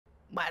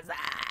What's up?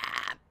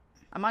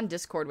 I'm on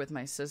Discord with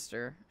my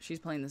sister. She's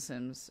playing The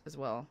Sims as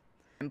well.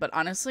 But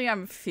honestly,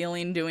 I'm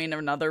feeling doing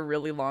another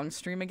really long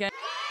stream again.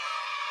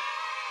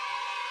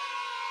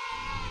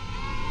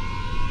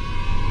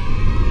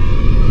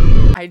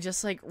 I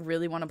just like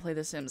really want to play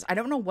The Sims. I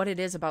don't know what it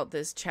is about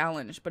this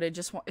challenge, but it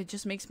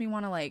just makes me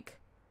want to like,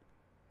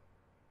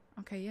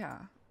 okay, yeah.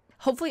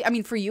 Hopefully, I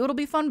mean, for you it'll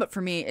be fun, but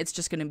for me it's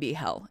just gonna be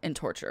hell and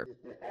torture.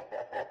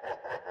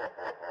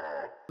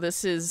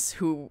 This is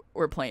who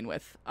we're playing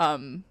with.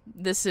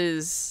 This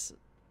is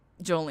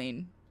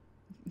Jolene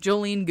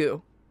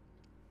Goo.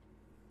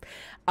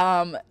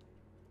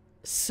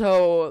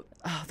 So,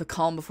 the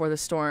calm before the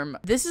storm.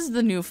 This is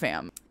the new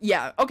fam.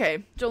 Yeah,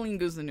 okay. Jolene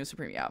Goo's the new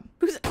Supreme, yeah.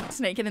 Who's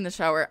naked in the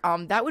shower?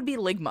 That would be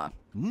Ligma.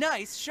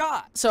 Nice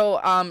shot! So,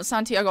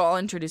 Santiago, I'll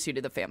introduce you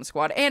to the fam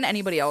squad and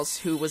anybody else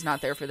who was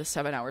not there for the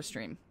 7-hour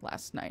stream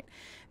last night.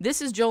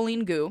 This is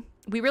Jolene Goo.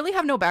 We really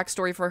have no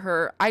backstory for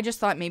her. I just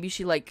thought maybe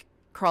she, like,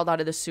 crawled out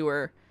of the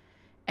sewer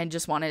and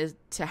just wanted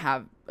to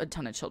have a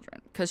ton of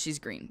children. Because she's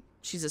green.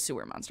 She's a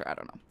sewer monster. I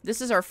don't know.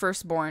 This is our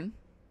firstborn,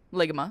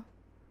 Ligma.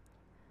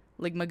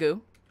 Ligma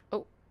Goo.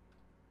 Oh.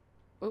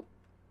 Oh.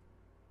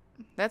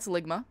 That's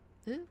Ligma.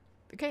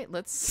 Okay,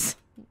 let's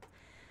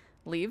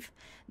leave.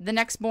 The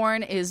next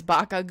born is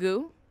Baka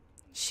Goo.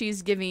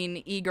 She's giving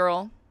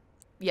E-Girl.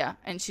 Yeah,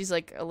 and she's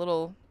like a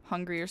little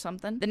hungry or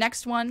something. The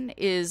next one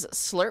is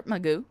Slurp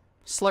Magoo.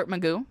 Slurp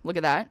Magoo. Look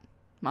at that.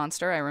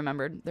 Monster. I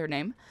remembered their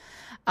name.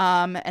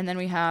 And then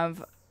we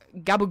have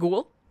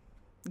Gabagool.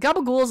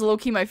 Gabagool is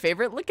low-key my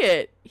favorite. Look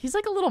at, he's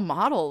like a little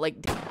model,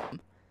 like,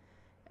 damn,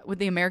 with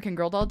the American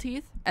Girl doll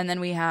teeth. And then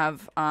we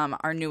have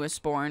our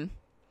newest born.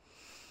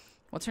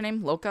 What's her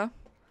name? Loka?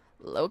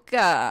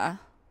 Loka.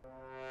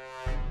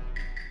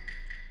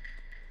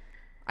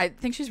 I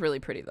think she's really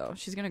pretty, though.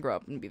 She's gonna grow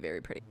up and be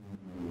very pretty.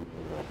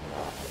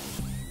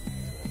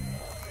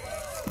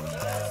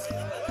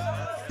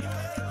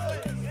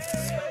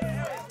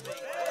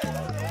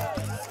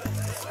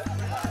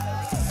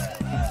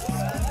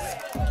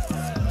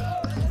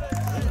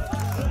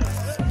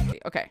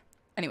 Okay,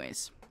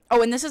 anyways.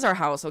 Oh, and this is our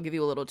house. I'll give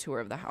you a little tour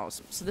of the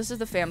house. So this is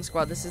the fam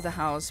squad. This is the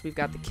house. We've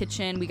got the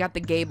kitchen. We got the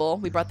gable.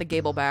 We brought the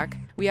gable back.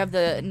 We have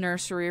the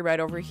nursery right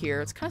over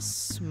here. It's kind of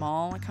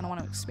small. I kind of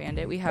want to expand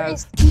it. We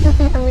have...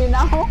 me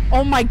now?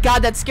 Oh my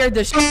god, that scared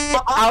the shit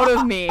out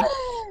of me.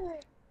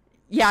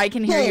 Yeah, I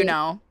can hear you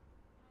now.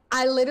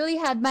 I literally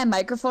had my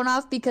microphone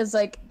off because,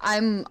 like,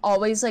 I'm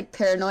always, like,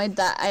 paranoid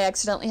that I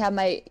accidentally have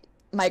my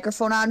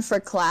microphone on for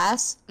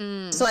class.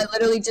 So I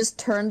literally just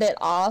turned it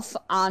off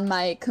on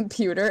my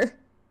computer.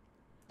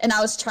 And I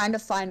was trying to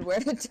find where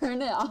to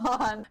turn it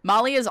on.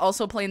 Molly is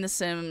also playing The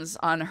Sims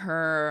on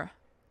her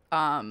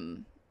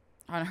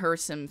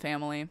Sim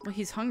family. Well,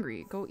 he's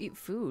hungry. Go eat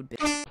food,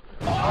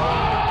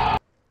 bitch.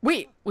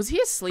 Wait, was he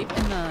asleep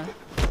in the...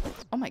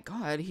 Oh my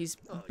god, he's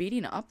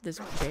beating up this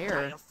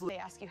bear. They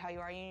ask you how you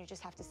are, you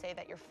just have to say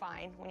that you're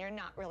fine when you're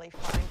not really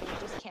fine, but you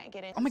just can't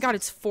get in. Oh my god,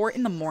 it's 4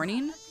 in the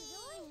morning?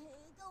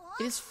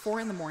 It is 4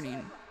 in the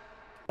morning.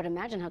 But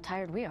imagine how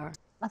tired we are.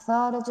 I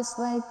thought I just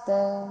like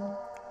that.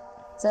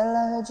 Till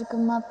I heard you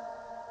come up.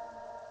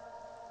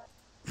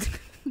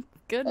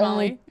 Good,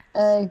 Molly.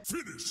 Hey.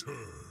 Finish her.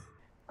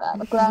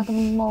 5 o'clock in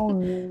the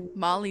morning.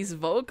 Molly's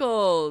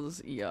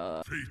vocals.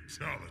 Yeah.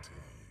 Fatality.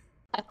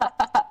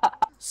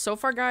 So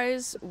far,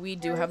 guys, we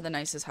do have the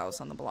nicest house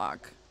on the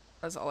block.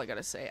 That's all I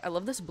gotta say. I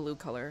love this blue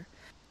color.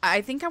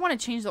 I think I want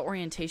to change the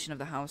orientation of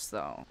the house,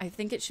 though. I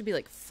think it should be,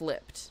 like,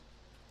 flipped.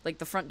 Like,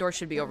 the front door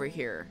should be over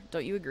here.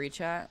 Don't you agree,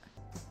 chat?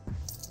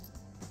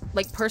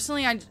 Like,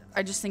 personally,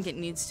 I just think it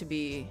needs to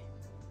be...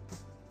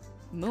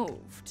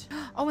 moved.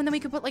 Oh, and then we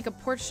could put like a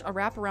porch, a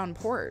wraparound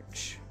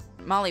porch.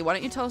 Molly, why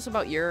don't you tell us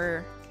about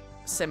your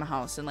sim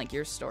house and like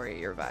your story,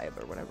 your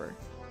vibe or whatever.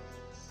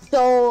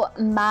 So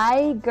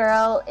my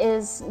girl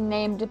is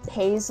named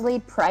Paisley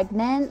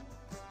Pregnant,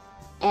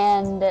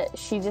 and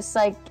she just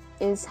like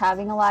is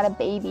having a lot of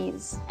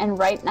babies. And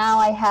right now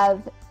I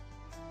have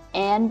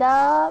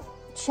Anda,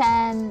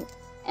 Chen,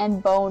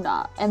 and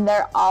Bona, and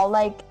they're all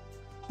like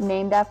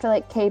named after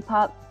like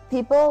K-pop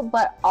people,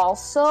 but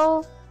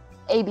also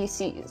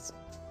ABCs.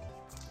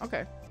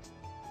 Okay.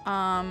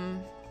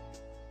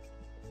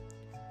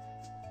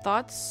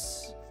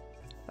 Thoughts?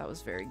 That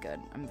was very good.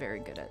 I'm very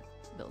good at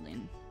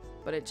building.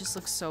 But it just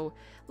looks so...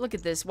 Look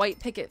at this. White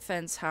picket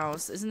fence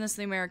house. Isn't this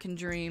the American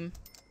dream?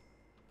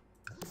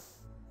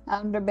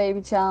 Under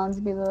baby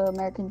challenge be the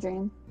American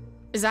dream.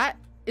 Is that...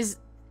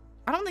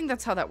 I don't think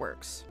that's how that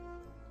works.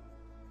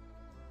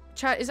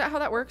 Chat, is that how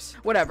that works?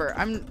 Whatever.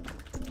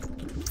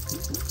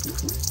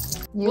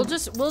 We'll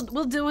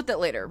deal with it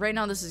later. Right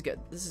now, this is good.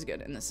 This is good,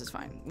 and this is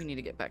fine. We need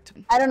to get back to...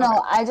 I don't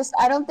know. Okay.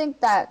 I don't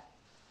think that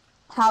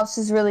house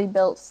is really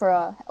built for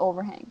a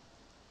overhang.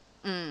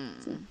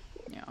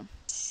 Yeah.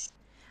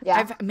 Yeah.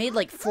 I've made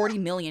like 40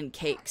 million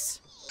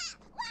cakes.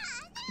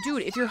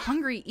 Dude, if you're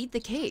hungry, eat the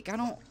cake. I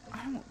don't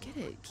get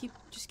it.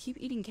 Just keep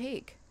eating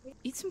cake.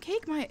 Eat some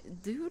cake, my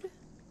dude.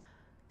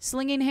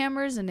 Slinging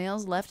hammers and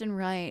nails left and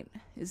right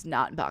is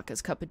not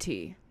Baka's cup of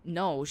tea.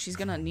 No, she's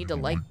gonna need to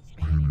like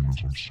painting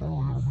I'm sorry,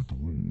 I don't make the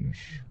rules.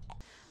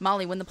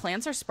 Molly, when the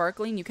plants are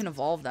sparkling, you can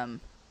evolve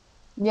them.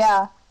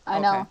 Yeah, I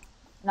Okay. know.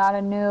 Not a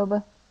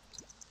noob.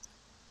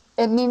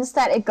 It means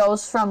that it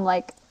goes from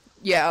like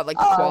Yeah, like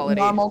the quality.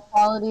 normal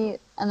quality,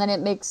 and then it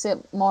makes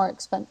it more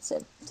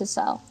expensive to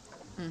sell.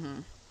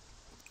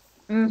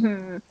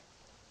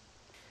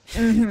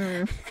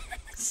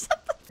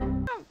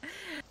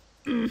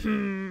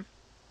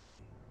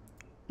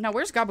 Now,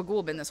 where's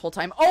Gabagool been this whole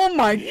time? Oh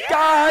my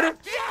god!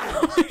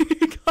 Oh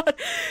my god.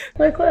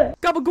 Quick,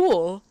 quick.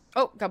 Gabagool!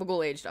 Oh,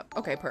 Gabagool aged up.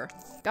 Okay,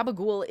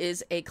 Gabagool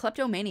is a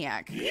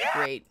kleptomaniac.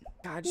 Great.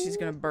 God, she's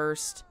gonna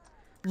burst.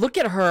 Look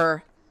at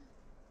her!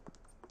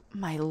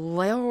 My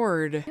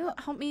lord. Can you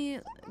help me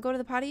go to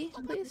the potty,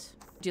 please?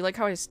 Do you like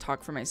how I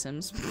talk for my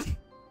Sims?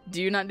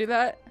 Do you not do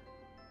that?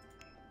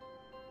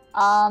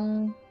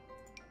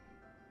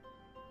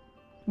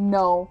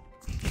 No.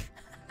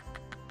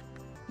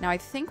 Now, I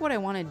think what I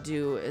want to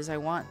do is I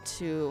want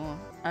to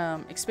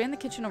expand the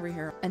kitchen over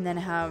here and then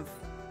have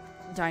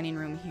dining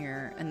room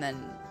here and then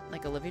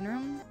like a living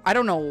room. I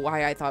don't know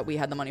why I thought we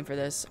had the money for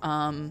this.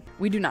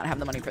 We do not have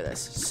the money for this,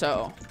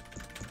 so.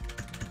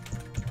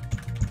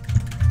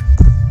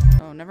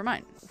 Oh, never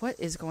mind. What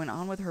is going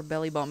on with her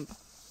belly bump?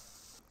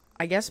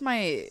 I guess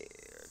my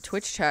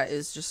Twitch chat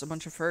is just a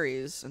bunch of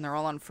furries and they're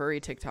all on furry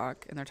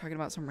TikTok and they're talking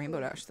about some Rainbow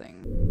Dash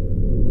thing.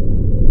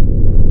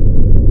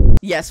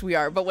 Yes, we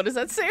are, but what does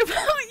that say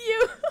about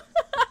you?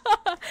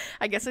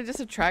 I guess I just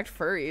attract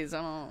furries.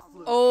 I don't know.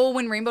 Oh,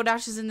 when Rainbow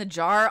Dash is in the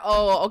jar?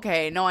 Oh,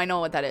 okay. No, I know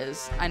what that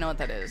is. I know what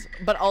that is.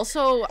 But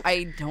also,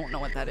 I don't know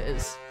what that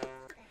is.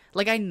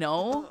 Like, I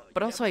know,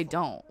 but also I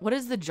don't. What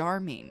does the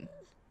jar mean?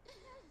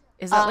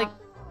 Is that like...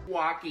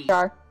 Walkie.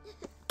 Jar.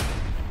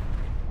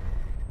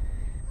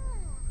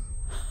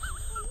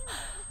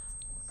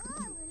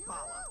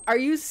 Are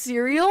you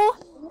cereal?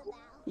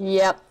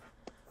 Yep.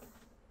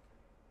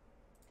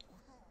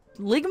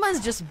 Ligma's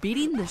just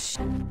beating the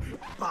shit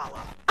out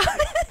of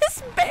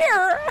this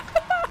bear.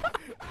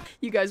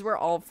 You guys, we're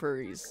all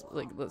furries.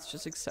 Like, let's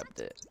just accept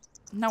it.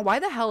 Now, why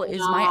the hell is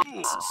my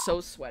ass so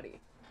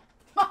sweaty?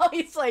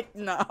 Molly's like,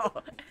 no.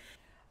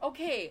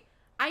 Okay,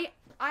 I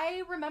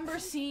remember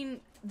seeing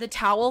the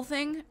towel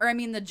thing, or I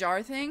mean the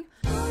jar thing.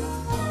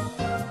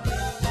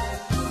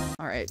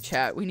 All right,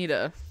 chat, we need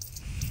to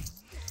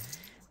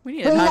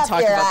not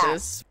talk about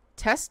this.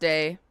 Test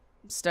day.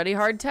 Study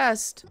hard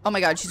test. Oh my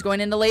god, she's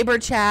going into labor,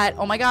 chat.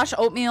 Oh my gosh,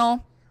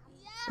 oatmeal.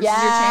 This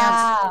is your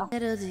chance.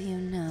 Little do you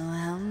know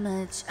how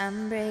much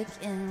I'm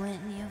breaking when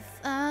you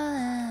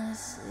fall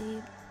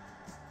asleep.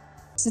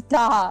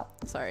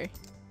 Stop. Sorry.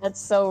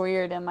 That's so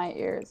weird in my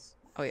ears.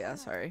 Oh yeah,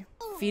 sorry.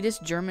 Fetus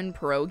German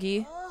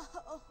pierogi.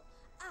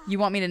 You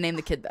want me to name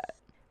the kid that?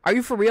 Are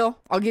you for real?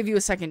 I'll give you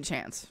a second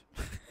chance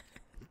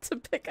to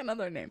pick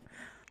another name.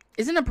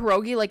 Isn't a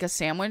pierogi like a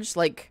sandwich?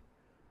 Like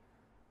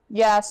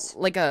Yes.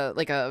 like a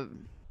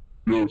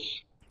Yes.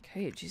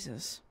 Okay,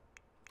 Jesus.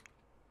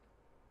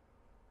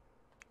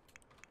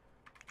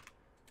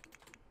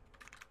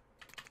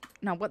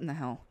 Now what in the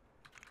hell?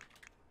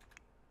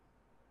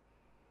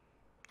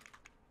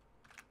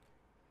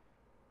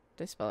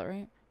 Did I spell it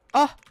right?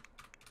 Oh!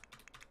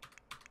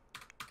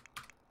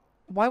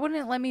 Why wouldn't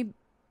it let me...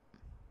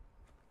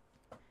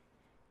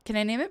 Can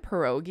I name it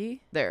pierogi?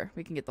 There,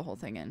 we can get the whole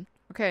thing in.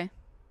 Okay.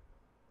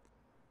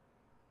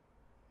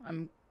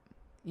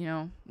 You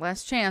know,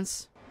 last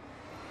chance.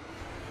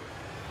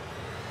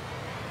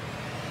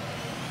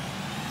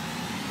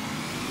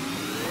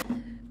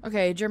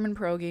 Okay, German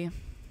pierogi.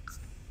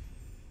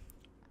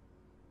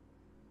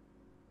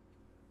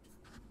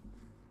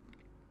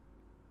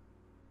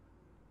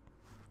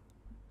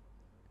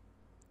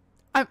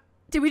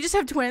 Did we just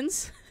have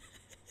twins?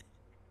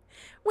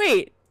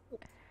 Wait.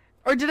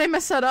 Or did I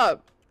mess that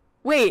up?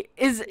 Wait,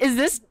 is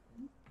this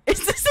a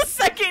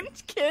second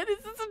kid? Is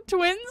this a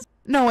twins?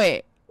 No,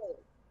 wait.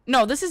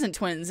 No, this isn't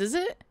twins, is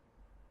it?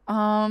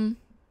 What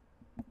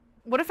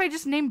if I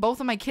just name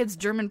both of my kids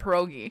German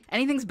pierogi?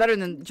 Anything's better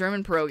than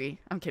German pierogi.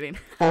 I'm kidding.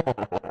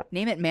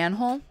 Name it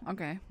manhole?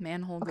 Okay,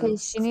 manhole. Okay,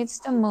 she needs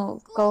to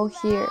move. Go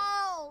here.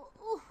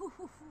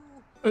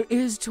 It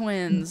is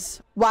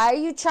twins. Why are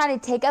you trying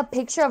to take a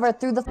picture of her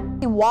through the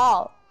f***ing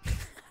wall?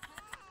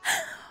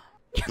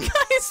 You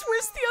guys,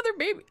 where's the other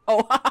baby?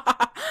 Oh,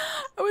 I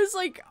was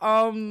like,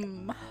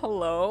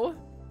 hello?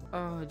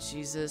 Oh,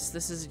 Jesus.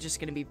 This is just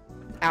gonna be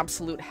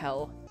absolute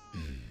hell.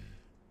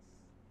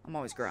 I'm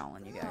always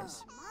growling, you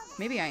guys.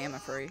 Maybe I am a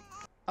furry.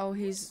 Oh,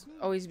 he's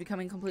always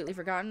becoming completely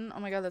forgotten?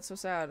 Oh my god, that's so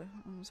sad.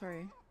 I'm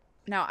sorry.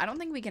 Now, I don't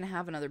think we can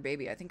have another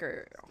baby. I think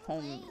our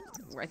home,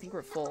 I think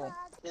we're full.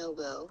 No,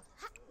 Boo.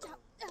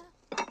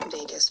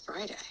 Vegas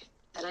Friday.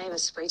 And I have a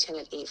spray tan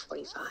at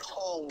 8:45.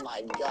 Oh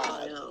my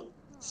god. No.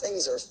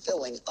 Things are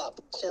filling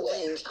up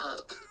Filling quick.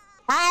 up.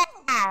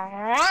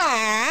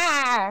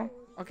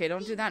 Okay,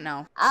 don't do that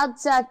now. I'll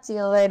talk to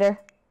you later.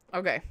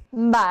 Okay.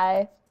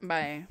 Bye.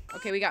 Bye.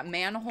 Okay, we got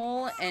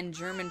manhole and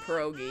German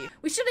pierogi.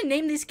 We should have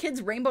named these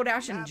kids Rainbow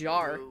Dash and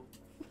Jar.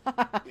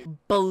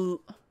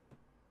 Boo.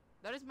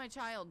 That is my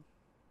child.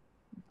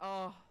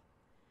 Oh,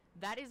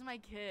 that is my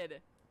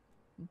kid.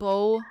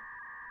 Bo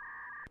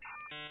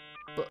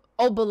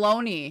Oh,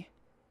 baloney.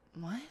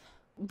 What?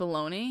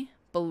 Baloney?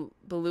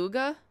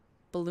 Beluga?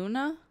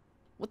 Baluna?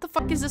 What the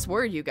fuck is this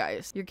word, you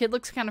guys? Your kid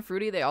looks kind of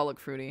fruity. They all look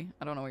fruity.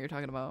 I don't know what you're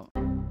talking about.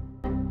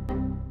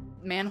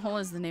 Manhole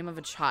is the name of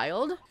a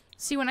child?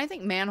 See, when I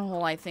think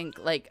manhole, I think,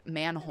 like,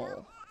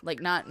 manhole.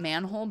 Like, not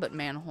manhole, but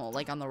manhole.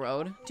 Like, on the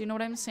road. Do you know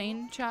what I'm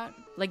saying, chat?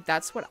 Like,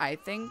 that's what I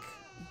think.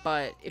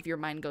 But if your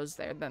mind goes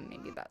there, then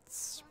maybe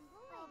that's...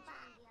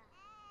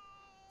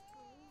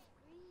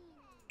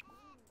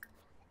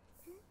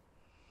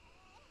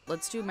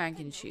 Let's do mac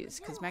and cheese,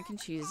 because mac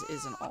and cheese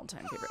is an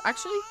all-time favorite.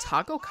 Actually,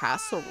 taco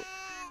casserole.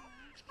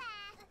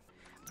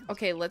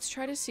 Okay, let's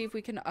try to see if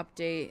we can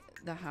update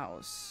the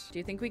house. Do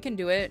you think we can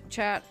do it,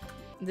 chat?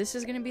 This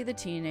is gonna be the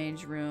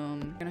teenage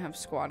room. We're gonna have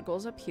squad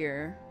goals up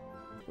here.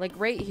 Like,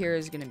 right here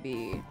is gonna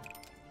be...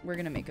 We're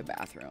gonna make a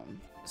bathroom,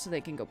 so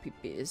they can go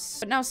pee-pees.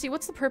 But now, see,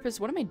 what's the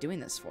purpose? What am I doing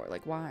this for?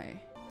 Like, why?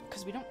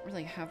 Because we don't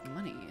really have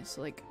money,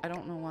 so, like, I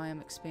don't know why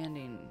I'm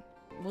expanding.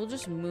 We'll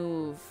just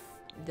move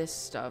this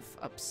stuff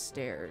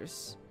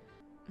upstairs.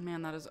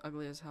 Man, that is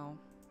ugly as hell.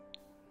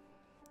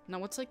 Now,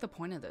 what's, like, the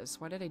point of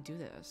this? Why did I do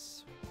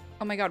this?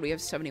 Oh my god, we have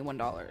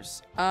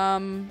 $71.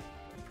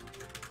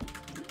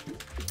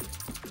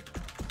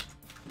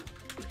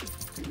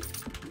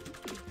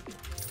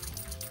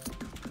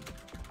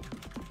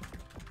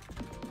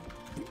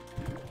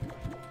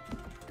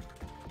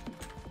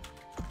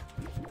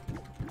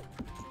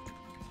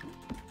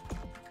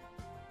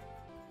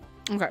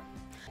 Okay.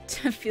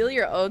 To feel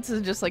your oats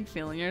is just like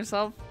feeling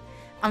yourself.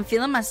 I'm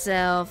feeling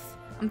myself.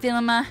 I'm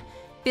feeling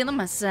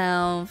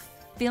myself.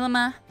 Feeling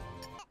my...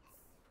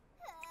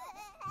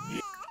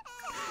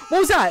 What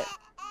was that?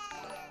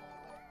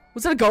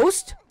 Was that a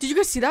ghost? Did you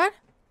guys see that?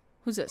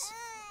 Who's this?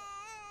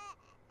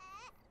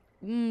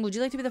 Would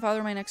you like to be the father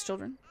of my next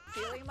children?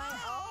 Feeling my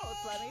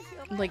oats. Let me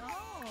feel my Like,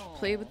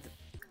 play with...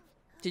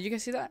 Did you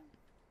guys see that?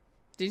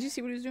 Did you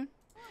see what he was doing?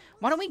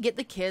 Why don't we get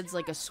the kids,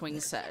 like, a swing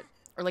set?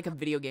 Or, like, a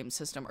video game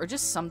system. Or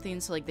just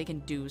something so, like, they can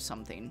do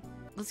something.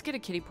 Let's get a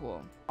kiddie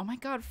pool. Oh my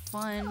god,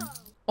 fun.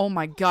 Oh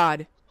my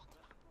god.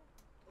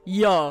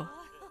 Yo.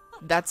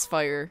 That's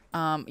fire.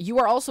 You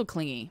are also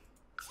clingy.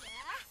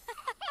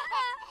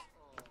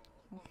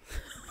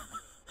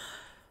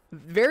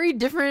 Very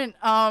different,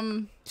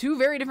 two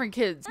very different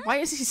kids. Why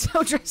is he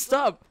so dressed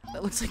up?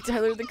 That looks like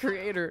Tyler, the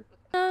Creator.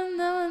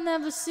 I'll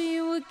never see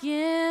you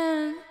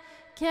again.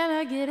 Can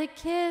I get a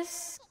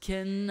kiss?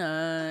 Can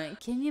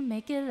you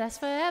make it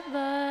last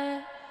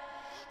forever?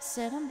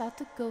 Said I'm about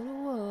to go to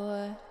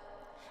war,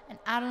 and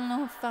I don't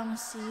know if I'm gonna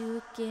see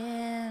you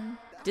again.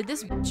 Did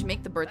this bitch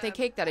make the birthday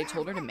cake that I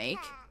told her to make?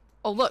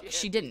 Oh look,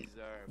 she didn't.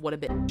 What a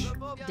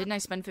bitch. Didn't I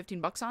spend 15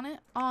 bucks on it?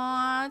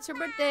 Aw, it's her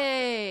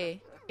birthday.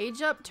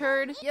 Age up,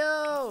 turd.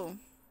 Yo.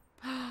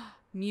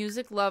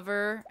 Music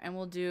lover, and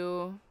we'll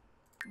do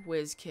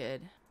Whiz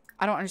Kid.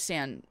 I don't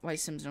understand why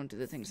Sims don't do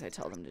the things I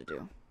tell them to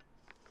do.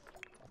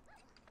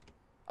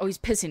 Oh, he's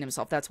pissing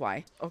himself. That's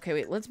why. Okay,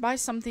 wait. Let's buy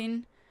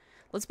something.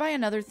 Let's buy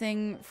another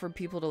thing for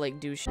people to,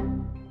 like, do shit.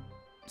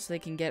 So they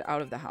can get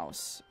out of the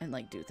house and,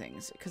 like, do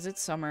things. Because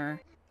it's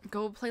summer.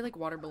 Go play, like,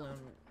 water balloon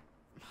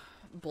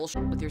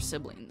bullshit with your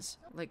siblings.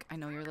 Like, I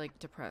know you're, like,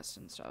 depressed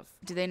and stuff.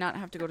 Do they not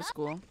have to go to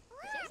school?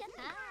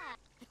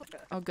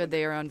 Oh, good.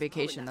 They are on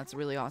vacation. That's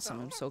really awesome.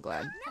 I'm so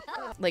glad.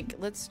 Like,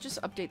 let's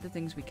just update the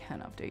things we can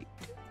update.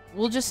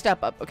 We'll just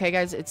step up. Okay,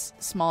 guys? It's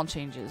small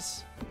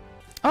changes.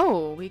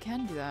 Oh, we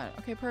can do that.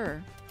 Okay,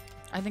 purr.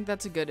 I think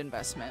that's a good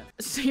investment.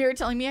 So you're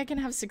telling me I can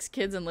have 6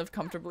 kids and live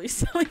comfortably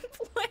selling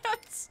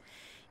plants?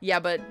 Yeah,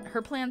 but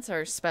her plants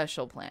are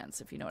special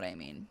plants, if you know what I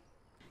mean.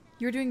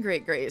 You're doing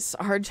great, Grace.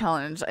 A hard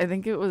challenge. I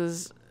think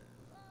this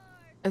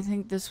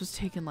was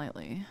taken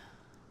lightly.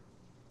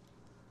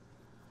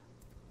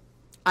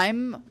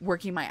 I'm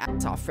working my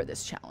ass off for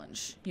this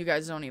challenge. You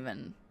guys don't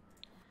even...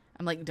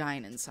 I'm like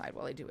dying inside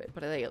while I do it.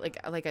 But I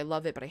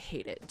love it, but I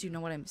hate it. Do you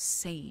know what I'm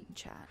saying,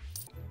 chat?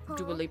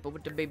 Dua Lipa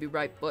with the baby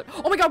right foot.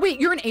 Oh my god, wait,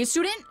 you're an A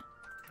student?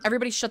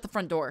 Everybody shut the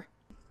front door.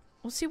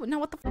 We'll see now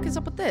what the fuck is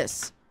up with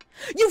this?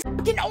 You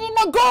fucking, oh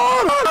my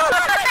god!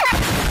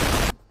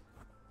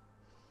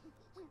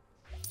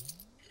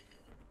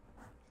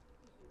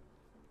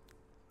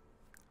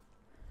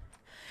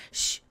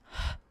 Shh.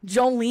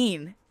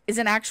 Jolene is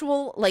an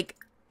actual, like...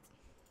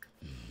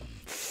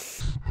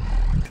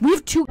 We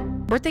have 2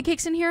 birthday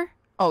cakes in here?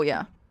 Oh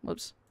yeah.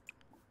 Whoops.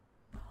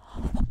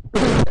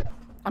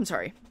 I'm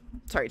sorry.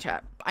 Sorry,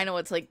 chat. I know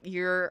it's like,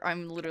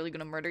 I'm literally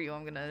gonna murder you.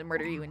 I'm gonna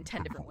murder you in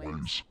 10 different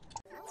ways.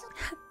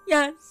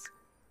 Yes.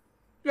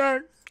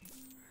 Yes.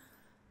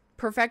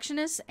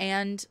 Perfectionist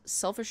and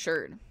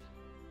self-assured.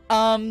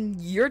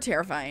 You're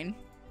terrifying.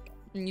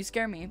 You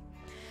scare me.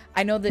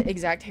 I know the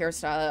exact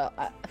hairstyle,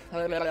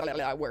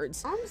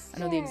 words. I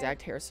know the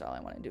exact hairstyle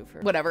I want to do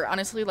for whatever.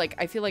 Honestly, like,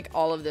 I feel like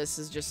all of this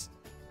is just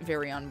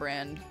very on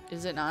brand.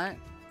 Is it not?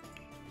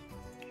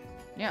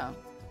 Yeah.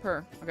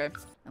 Okay.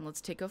 And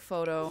let's take a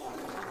photo.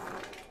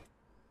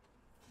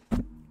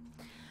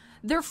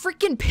 Their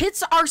freaking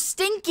pits are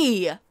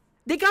stinky!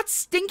 They got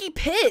stinky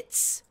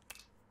pits!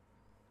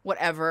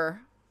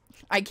 Whatever.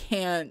 I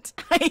can't.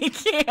 I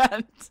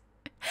can't.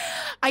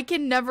 I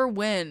can never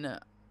win.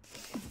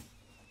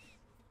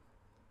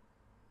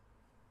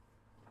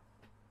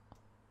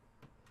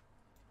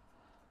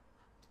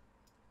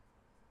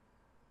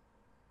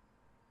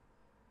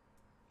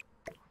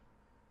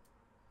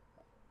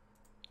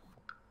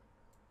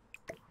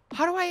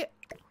 How do I...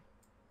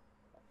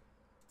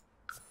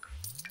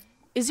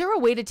 Is there a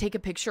way to take a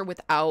picture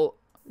without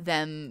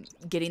them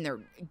getting their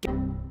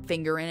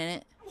finger in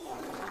it?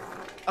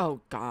 Oh,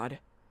 God.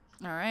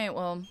 All right,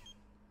 well...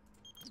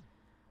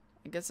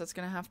 I guess that's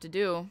gonna have to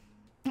do.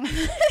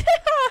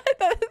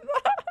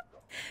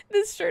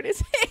 This shirt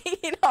is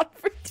hanging on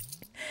for...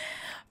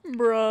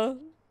 Bruh.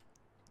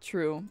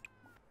 True.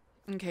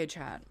 Okay,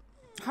 chat.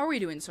 How are we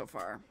doing so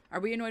far? Are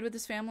we annoyed with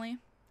this family?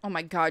 Oh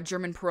my God,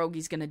 German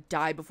pierogi's gonna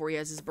die before he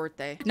has his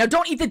birthday. Now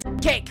don't eat the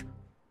cake!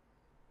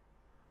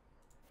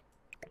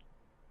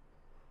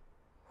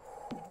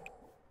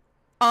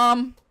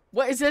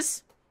 What is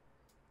this?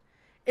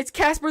 It's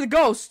Casper the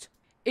Ghost.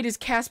 It is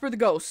Casper the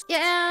Ghost.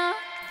 Yeah,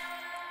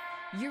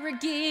 you're a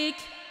geek,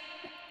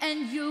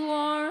 and you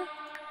are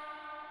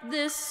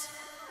this.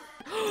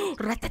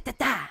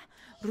 Ra-ta-ta-ta.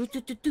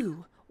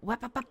 Ru-tu-tu-tu.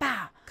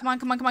 Wa-pa-pa-pa. Come on,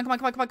 come on, come on, come on,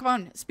 come on, come on, come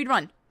on. Speed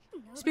run.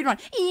 Speed run.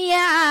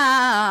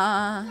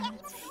 Yeah,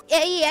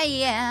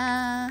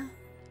 yeah.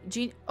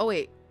 Oh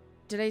wait,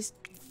 did I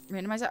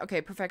randomize that?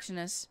 Okay,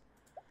 perfectionist,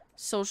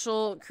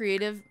 social,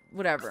 creative,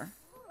 whatever.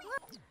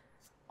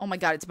 Oh my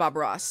God, it's Bob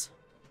Ross.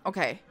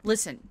 Okay,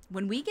 listen,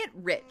 when we get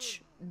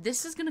rich,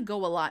 this is gonna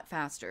go a lot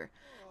faster,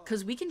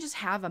 cause we can just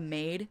have a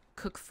maid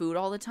cook food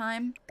all the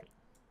time.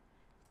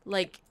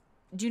 Like,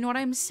 do you know what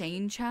I'm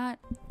saying, chat?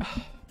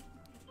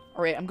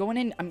 All right, I'm going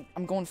in.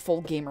 I'm going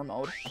full gamer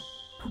mode.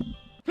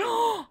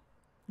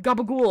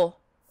 Gabagool.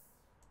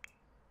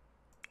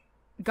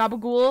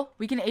 Gabagool.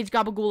 We can age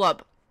Gabagool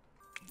up.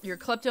 You're a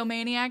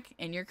kleptomaniac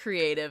and you're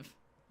creative.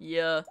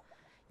 Yeah.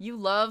 You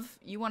want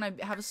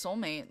to have a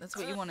soulmate. That's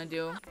what you want to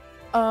do.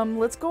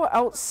 Let's go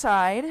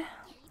outside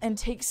and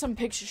take some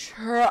pictures.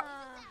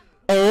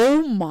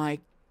 Oh my.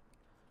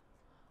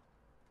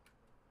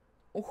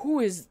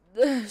 Who is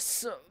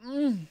this?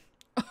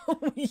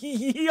 Oh,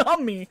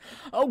 yummy.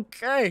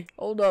 Okay,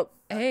 hold up.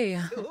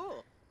 Hey.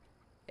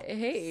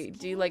 Hey,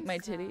 do you like my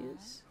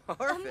titties?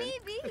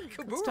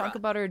 Let's talk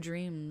about our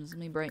dreams. Let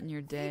me brighten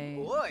your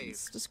day.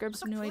 Let's describe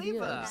some new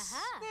ideas.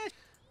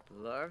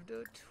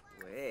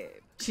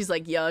 She's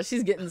like, yeah,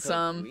 she's getting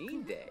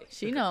some.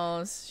 She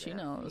knows. She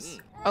knows.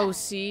 Oh,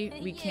 see,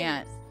 we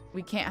can't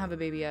have a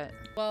baby yet.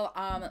 Well,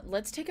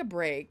 let's take a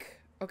break.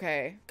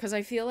 Okay, because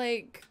I feel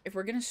like if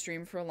we're gonna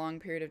stream for a long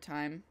period of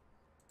time,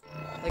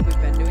 like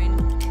we've been doing,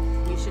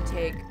 we should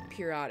take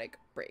periodic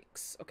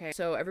breaks. Okay,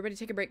 so everybody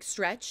take a break,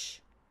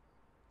 stretch.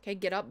 Okay,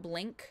 get up,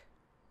 blink.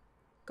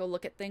 Go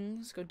look at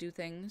things, go do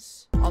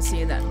things. I'll see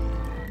you then.